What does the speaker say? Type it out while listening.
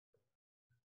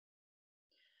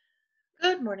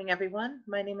Good morning, everyone.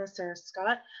 My name is Sarah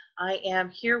Scott. I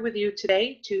am here with you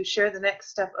today to share the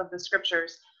next step of the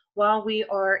scriptures. While we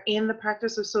are in the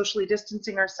practice of socially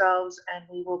distancing ourselves and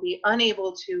we will be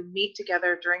unable to meet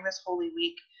together during this Holy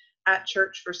Week at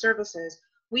church for services,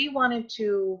 we wanted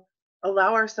to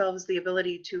allow ourselves the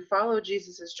ability to follow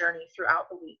Jesus's journey throughout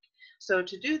the week. So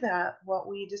to do that, what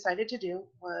we decided to do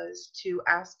was to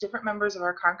ask different members of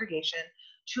our congregation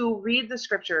to read the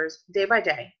scriptures day by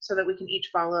day so that we can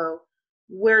each follow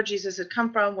where Jesus had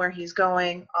come from, where he's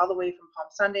going, all the way from Palm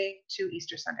Sunday to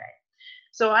Easter Sunday.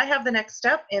 So I have the next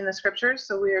step in the scriptures.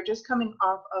 So we are just coming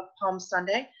off of Palm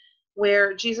Sunday,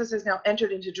 where Jesus has now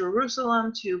entered into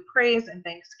Jerusalem to praise and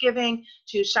thanksgiving,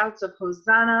 to shouts of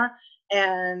Hosanna,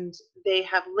 and they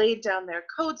have laid down their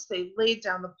coats, they've laid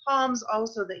down the palms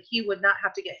also that he would not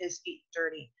have to get his feet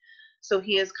dirty. So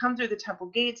he has come through the temple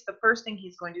gates. The first thing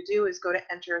he's going to do is go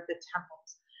to enter the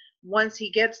temples. Once he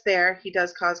gets there, he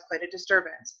does cause quite a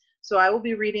disturbance. So I will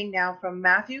be reading now from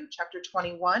Matthew chapter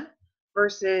 21,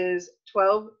 verses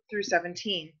 12 through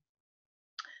 17.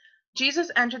 Jesus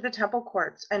entered the temple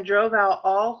courts and drove out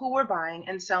all who were buying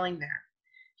and selling there.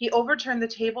 He overturned the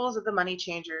tables of the money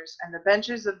changers and the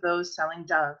benches of those selling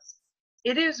doves.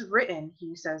 It is written,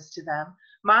 he says to them,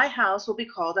 my house will be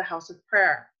called a house of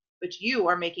prayer, but you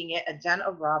are making it a den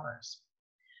of robbers.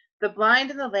 The blind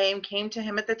and the lame came to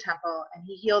him at the temple, and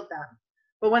he healed them.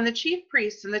 But when the chief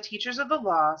priests and the teachers of the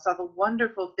law saw the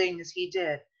wonderful things he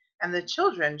did, and the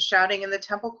children shouting in the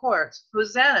temple courts,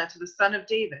 Hosanna to the Son of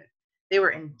David, they were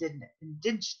indignant.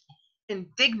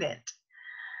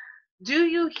 Do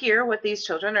you hear what these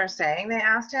children are saying? They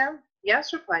asked him.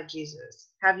 Yes, replied Jesus.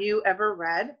 Have you ever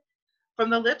read? From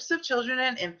the lips of children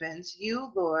and infants,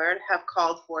 you, Lord, have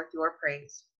called forth your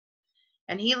praise.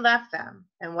 And he left them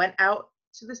and went out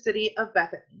to the city of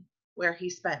Bethany, where he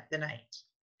spent the night.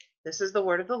 This is the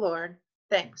word of the Lord.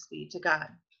 Thanks be to God.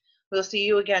 We'll see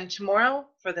you again tomorrow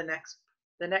for the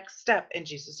next step in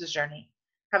Jesus' journey.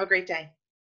 Have a great day.